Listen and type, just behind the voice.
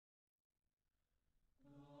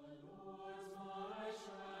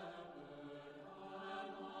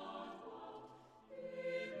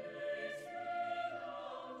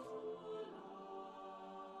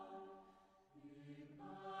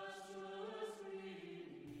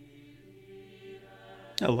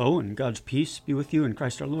Hello, and God's peace be with you in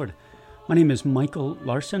Christ our Lord. My name is Michael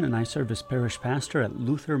Larson, and I serve as parish pastor at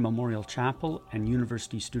Luther Memorial Chapel and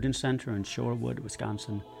University Student Center in Shorewood,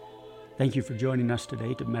 Wisconsin. Thank you for joining us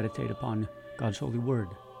today to meditate upon God's holy word.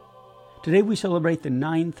 Today we celebrate the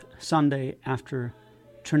 9th Sunday after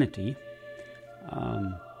Trinity.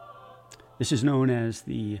 This is known as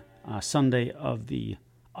the Sunday of the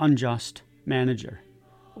unjust manager,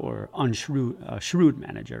 or shrewd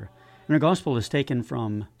manager. And our gospel is taken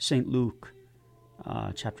from St. Luke,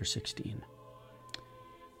 chapter 16.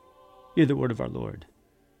 Hear the word of our Lord.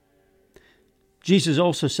 Jesus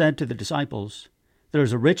also said to the disciples, "There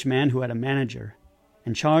is a rich man who had a manager,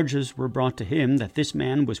 and charges were brought to him that this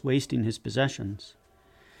man was wasting his possessions.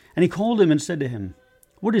 And he called him and said to him,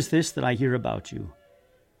 'What is this that I hear about you?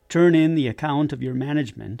 Turn in the account of your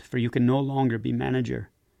management, for you can no longer be manager.'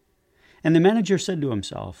 And the manager said to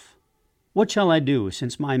himself, 'What shall I do,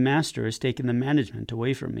 since my master has taken the management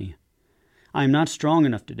away from me? I am not strong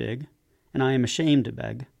enough to dig, and I am ashamed to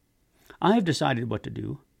beg. I have decided what to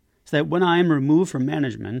do, so that when I am removed from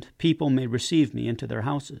management, people may receive me into their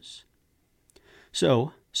houses.'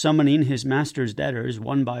 So, summoning his master's debtors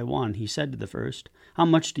one by one, he said to the first, 'How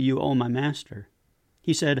much do you owe my master?'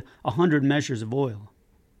 He said, 100 measures of oil.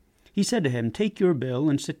 He said to him, 'Take your bill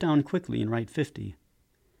and sit down quickly and write 50.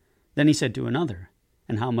 Then he said to another,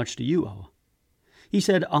 'And how much do you owe?' He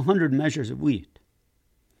said, 100 measures of wheat.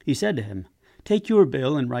 He said to him, 'Take your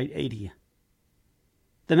bill and write 80.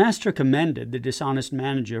 The master commended the dishonest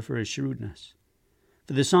manager for his shrewdness.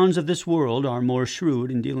 For the sons of this world are more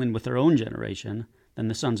shrewd in dealing with their own generation than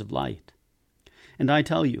the sons of light. And I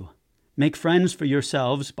tell you, make friends for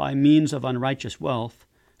yourselves by means of unrighteous wealth,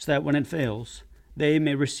 so that when it fails, they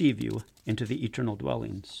may receive you into the eternal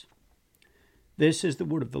dwellings.' This is the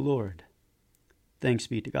word of the Lord. Thanks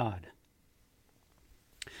be to God."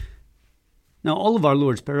 Now, all of our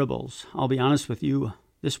Lord's parables, I'll be honest with you,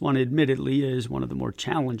 this one admittedly is one of the more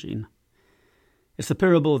challenging. It's the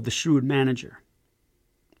parable of the shrewd manager.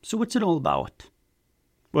 So what's it all about?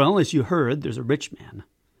 Well, as you heard, there's a rich man,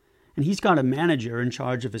 and he's got a manager in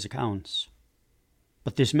charge of his accounts.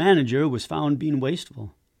 But this manager was found being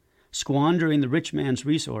wasteful, squandering the rich man's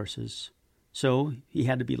resources, so he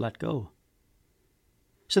had to be let go.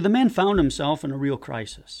 So the man found himself in a real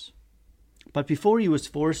crisis. But before he was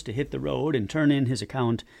forced to hit the road and turn in his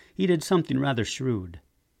account, he did something rather shrewd.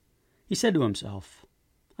 He said to himself,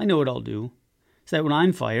 "I know what I'll do, so that when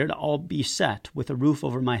I'm fired, I'll be set with a roof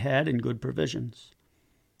over my head and good provisions."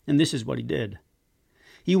 And this is what he did.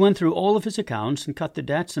 He went through all of his accounts and cut the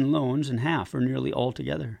debts and loans in half or nearly all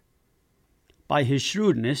together. By his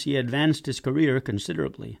shrewdness, he advanced his career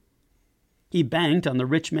considerably. He banked on the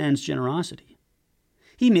rich man's generosity.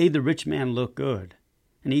 He made the rich man look good,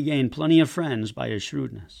 and he gained plenty of friends by his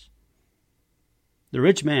shrewdness. The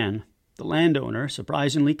rich man, the landowner,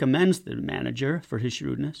 surprisingly commends the manager for his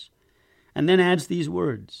shrewdness, and then adds these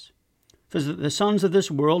words, "For the sons of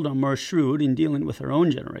this world are more shrewd in dealing with their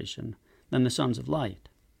own generation than the sons of light."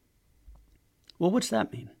 Well, what's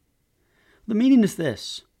that mean? The meaning is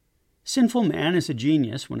this: sinful man is a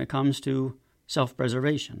genius when it comes to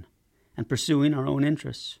self-preservation and pursuing our own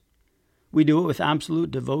interests. We do it with absolute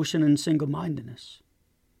devotion and single-mindedness.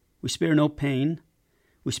 We spare no pain.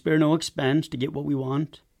 We spare no expense to get what we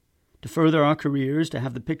want, to further our careers, to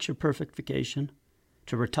have the picture-perfect vacation,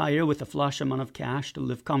 to retire with a flush amount of cash to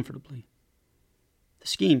live comfortably. The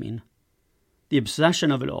scheming, the obsession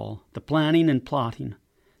of it all, the planning and plotting,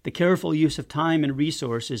 the careful use of time and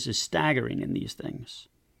resources is staggering in these things.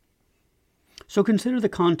 So consider the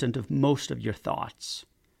content of most of your thoughts.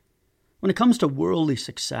 When it comes to worldly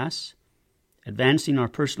success, advancing our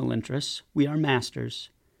personal interests, we are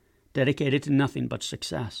masters, dedicated to nothing but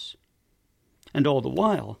success. And all the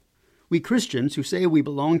while, we Christians who say we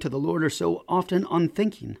belong to the Lord are so often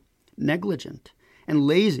unthinking, negligent, and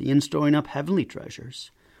lazy in storing up heavenly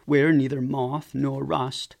treasures, where neither moth nor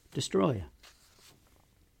rust destroy.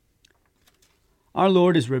 Our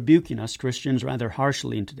Lord is rebuking us Christians rather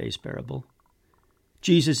harshly in today's parable.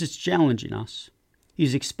 Jesus is challenging us.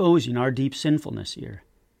 He's exposing our deep sinfulness here.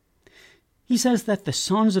 He says that the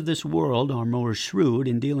sons of this world are more shrewd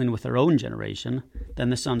in dealing with their own generation than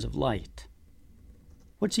the sons of light.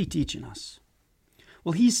 What's he teaching us?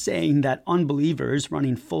 Well, he's saying that unbelievers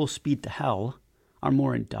running full speed to hell are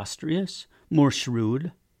more industrious, more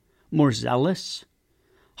shrewd, more zealous,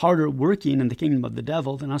 harder working in the kingdom of the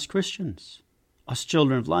devil than us Christians, us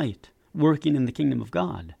children of light, working in the kingdom of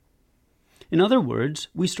God. In other words,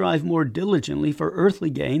 we strive more diligently for earthly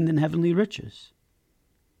gain than heavenly riches.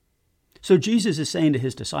 So Jesus is saying to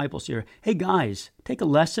his disciples here, hey guys, take a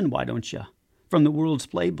lesson, why don't you, from the world's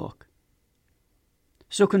playbook.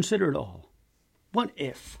 So consider it all. What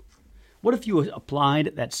if? What if you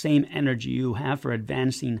applied that same energy you have for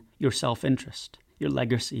advancing your self-interest, your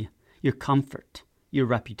legacy, your comfort, your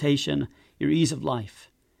reputation, your ease of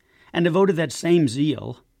life, and devoted that same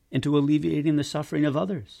zeal into alleviating the suffering of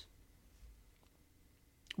others?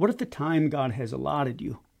 What if the time God has allotted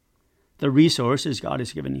you, the resources God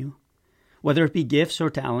has given you, whether it be gifts or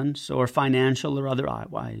talents or financial or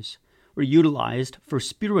otherwise, were utilized for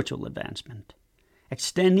spiritual advancement,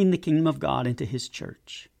 extending the kingdom of God into His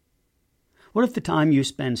church? What if the time you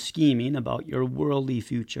spend scheming about your worldly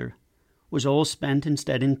future was all spent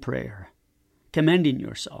instead in prayer, commending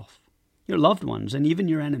yourself, your loved ones, and even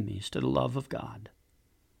your enemies to the love of God?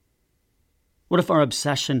 What if our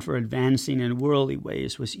obsession for advancing in worldly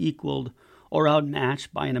ways was equaled or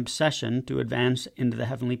outmatched by an obsession to advance into the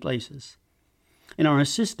heavenly places, and our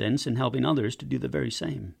assistance in helping others to do the very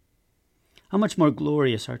same? How much more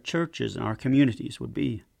glorious our churches and our communities would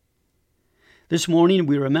be. This morning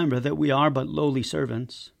we remember that we are but lowly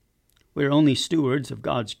servants. We are only stewards of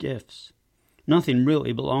God's gifts. Nothing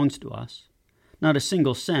really belongs to us. Not a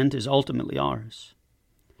single cent is ultimately ours.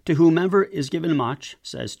 To whomever is given much,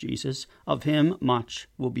 says Jesus, of him much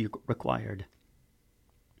will be required.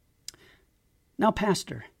 Now,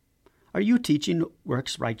 Pastor, are you teaching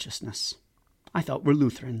works righteousness? I thought we're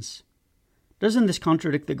Lutherans. Doesn't this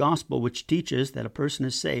contradict the gospel, which teaches that a person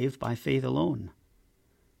is saved by faith alone?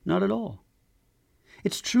 Not at all.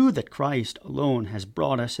 It's true that Christ alone has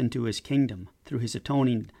brought us into His kingdom through His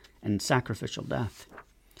atoning and sacrificial death.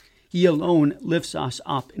 He alone lifts us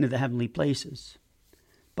up into the heavenly places.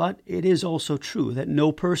 But it is also true that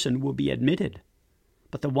no person will be admitted,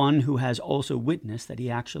 but the one who has also witnessed that he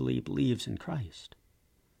actually believes in Christ.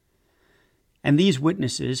 And these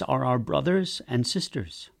witnesses are our brothers and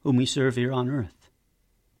sisters whom we serve here on earth.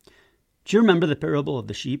 Do you remember the parable of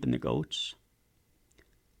the sheep and the goats?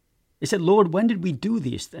 They said, Lord, when did we do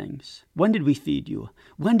these things? When did we feed you?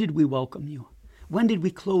 When did we welcome you? When did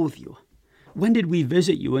we clothe you? When did we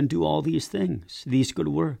visit you and do all these things, these good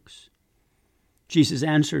works? Jesus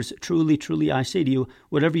answers, truly, truly, I say to you,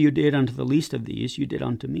 whatever you did unto the least of these, you did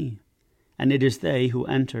unto me. And it is they who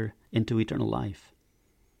enter into eternal life.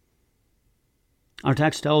 Our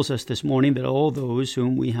text tells us this morning that all those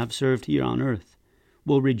whom we have served here on earth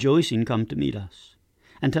will rejoicing come to meet us,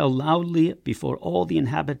 and tell loudly before all the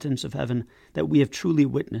inhabitants of heaven that we have truly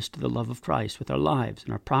witnessed the love of Christ with our lives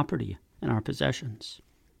and our property and our possessions.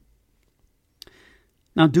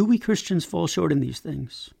 Now, do we Christians fall short in these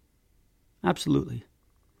things? Absolutely.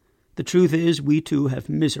 The truth is, we too have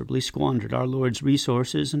miserably squandered our Lord's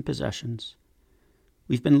resources and possessions.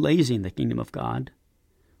 We've been lazy in the kingdom of God.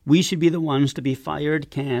 We should be the ones to be fired,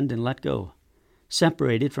 canned, and let go,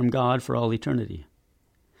 separated from God for all eternity.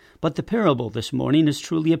 But the parable this morning is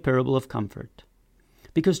truly a parable of comfort,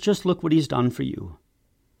 because just look what He's done for you.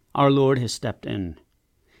 Our Lord has stepped in.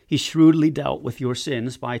 He shrewdly dealt with your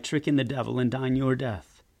sins by tricking the devil and dying your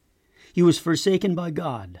death. He was forsaken by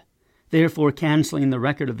God, therefore canceling the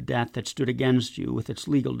record of debt that stood against you with its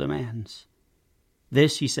legal demands.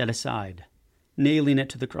 This He set aside, nailing it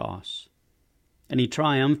to the cross. And He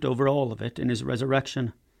triumphed over all of it in His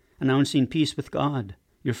resurrection, announcing peace with God,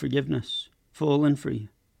 your forgiveness, full and free.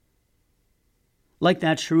 Like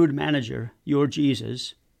that shrewd manager, your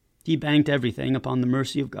Jesus, He banked everything upon the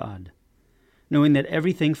mercy of God, knowing that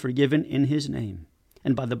everything forgiven in His name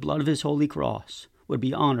and by the blood of His holy cross would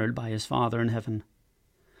be honored by His Father in heaven.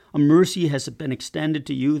 A mercy has been extended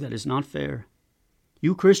to you that is not fair.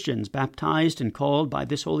 You Christians, baptized and called by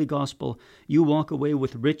this holy gospel, you walk away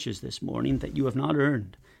with riches this morning that you have not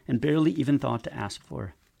earned and barely even thought to ask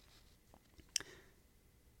for.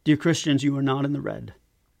 Dear Christians, you are not in the red,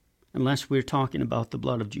 unless we're talking about the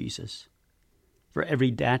blood of Jesus. For every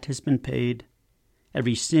debt has been paid,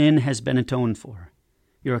 every sin has been atoned for.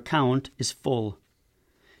 Your account is full.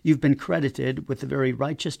 You've been credited with the very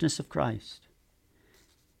righteousness of Christ.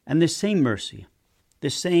 And this same mercy,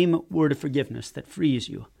 this same word of forgiveness that frees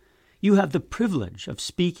you, you have the privilege of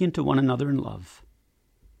speaking to one another in love.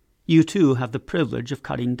 You too have the privilege of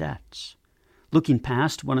cutting debts, looking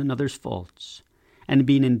past one another's faults, and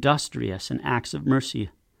being industrious in acts of mercy,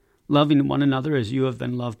 loving one another as you have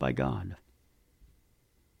been loved by God.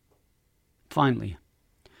 Finally,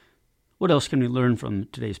 what else can we learn from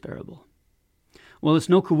today's parable? Well, it's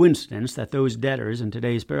no coincidence that those debtors in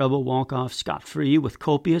today's parable walk off scot-free with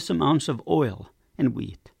copious amounts of oil and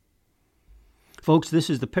wheat. Folks, this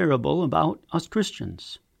is the parable about us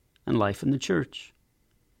Christians and life in the church.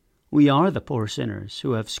 We are the poor sinners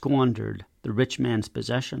who have squandered the rich man's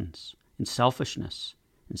possessions in selfishness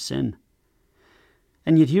and sin.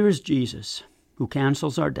 And yet here is Jesus, who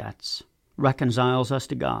cancels our debts, reconciles us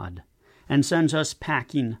to God, and sends us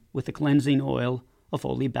packing with the cleansing oil of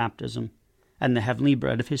holy baptism and the heavenly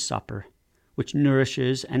bread of his supper, which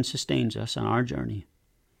nourishes and sustains us on our journey.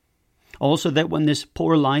 Also that when this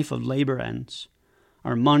poor life of labor ends,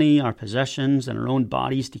 our money, our possessions, and our own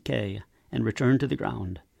bodies decay and return to the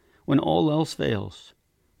ground, when all else fails,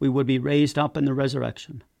 we would be raised up in the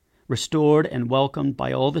resurrection, restored and welcomed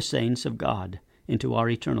by all the saints of God into our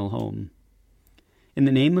eternal home. In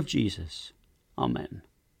the name of Jesus, Amen.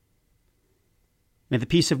 May the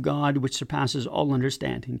peace of God, which surpasses all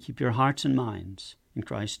understanding, keep your hearts and minds in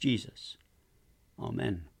Christ Jesus.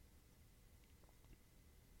 Amen.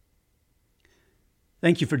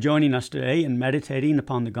 Thank you for joining us today in meditating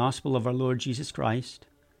upon the gospel of our Lord Jesus Christ.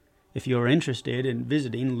 If you are interested in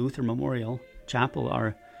visiting Luther Memorial Chapel,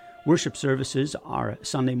 our worship services are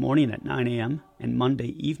Sunday morning at 9 a.m. and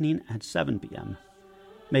Monday evening at 7 p.m.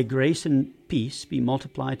 May grace and peace be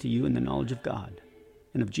multiplied to you in the knowledge of God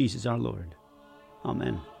and of Jesus our Lord.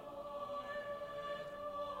 Amen.